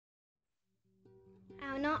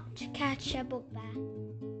How not to catch a bugbear.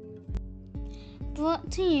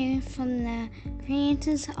 Brought to you from the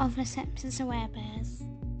creators of the Sepsis Aware Bears.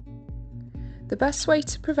 The best way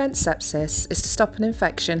to prevent sepsis is to stop an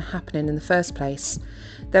infection happening in the first place.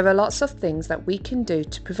 There are lots of things that we can do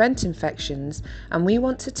to prevent infections, and we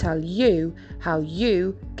want to tell you how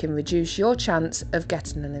you can reduce your chance of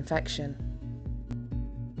getting an infection.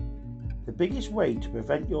 The biggest way to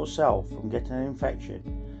prevent yourself from getting an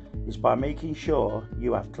infection is by making sure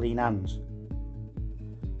you have clean hands.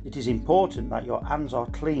 It is important that your hands are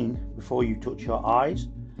clean before you touch your eyes,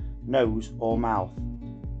 nose or mouth.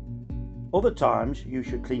 Other times you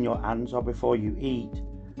should clean your hands or before you eat,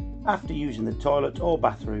 after using the toilet or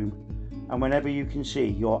bathroom, and whenever you can see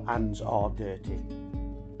your hands are dirty.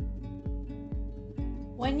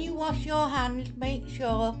 When you wash your hands, make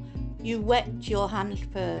sure you wet your hands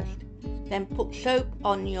first. Then put soap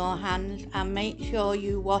on your hands and make sure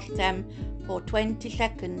you wash them for 20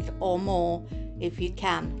 seconds or more if you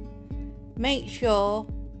can. Make sure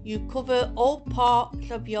you cover all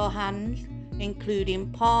parts of your hands,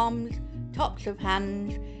 including palms, tops of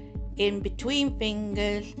hands, in between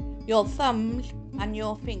fingers, your thumbs and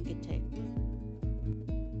your fingertips.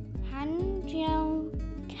 Hand gel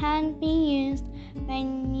can be used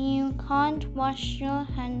when you can't wash your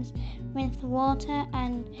hands with water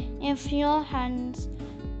and if your hands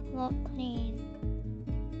look clean.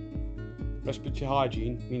 Respiratory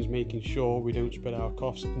hygiene means making sure we don't spread our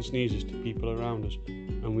coughs and sneezes to people around us,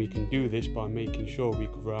 and we can do this by making sure we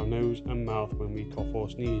cover our nose and mouth when we cough or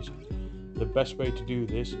sneeze. The best way to do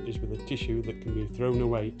this is with a tissue that can be thrown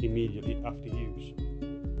away immediately after use.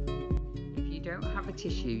 If you don't have a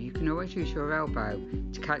tissue, you can always use your elbow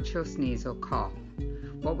to catch your sneeze or cough.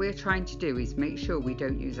 What we're trying to do is make sure we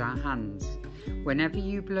don't use our hands. Whenever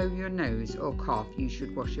you blow your nose or cough, you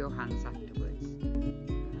should wash your hands afterwards.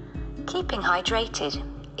 Keeping hydrated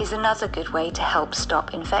is another good way to help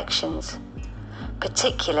stop infections,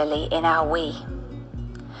 particularly in our wee.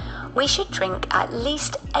 We should drink at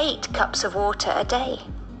least 8 cups of water a day.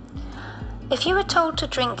 If you are told to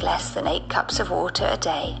drink less than 8 cups of water a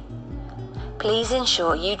day, please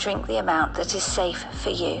ensure you drink the amount that is safe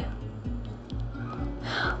for you.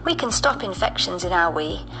 We can stop infections in our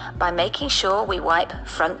wee by making sure we wipe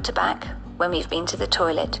front to back when we've been to the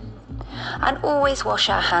toilet, and always wash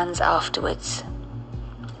our hands afterwards.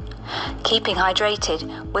 Keeping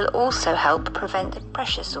hydrated will also help prevent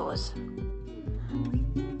pressure sores.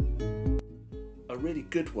 A really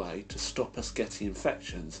good way to stop us getting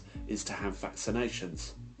infections is to have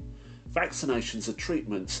vaccinations. Vaccinations are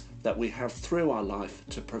treatments that we have through our life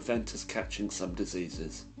to prevent us catching some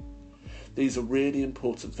diseases. These are really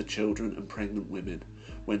important for children and pregnant women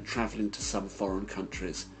when travelling to some foreign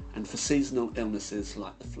countries and for seasonal illnesses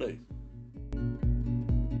like the flu.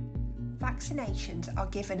 Vaccinations are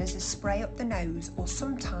given as a spray up the nose or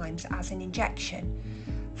sometimes as an injection.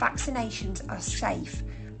 Vaccinations are safe,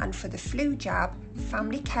 and for the flu jab,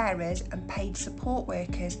 family carers and paid support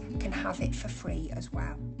workers can have it for free as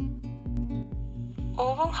well.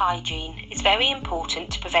 Oral hygiene is very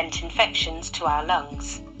important to prevent infections to our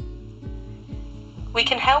lungs. We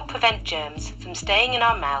can help prevent germs from staying in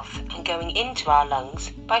our mouth and going into our lungs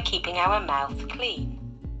by keeping our mouth clean.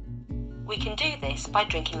 We can do this by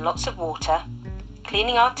drinking lots of water,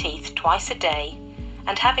 cleaning our teeth twice a day,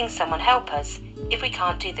 and having someone help us if we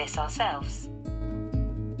can't do this ourselves.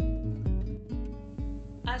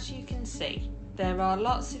 As you can see, there are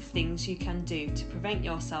lots of things you can do to prevent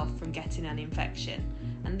yourself from getting an infection,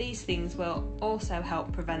 and these things will also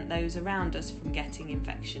help prevent those around us from getting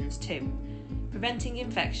infections too. Preventing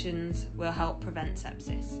infections will help prevent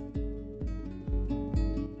sepsis.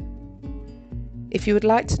 If you would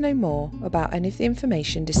like to know more about any of the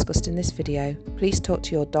information discussed in this video, please talk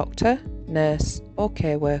to your doctor, nurse or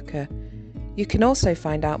care worker. You can also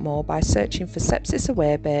find out more by searching for Sepsis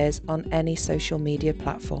Aware Bears on any social media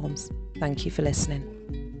platforms. Thank you for listening.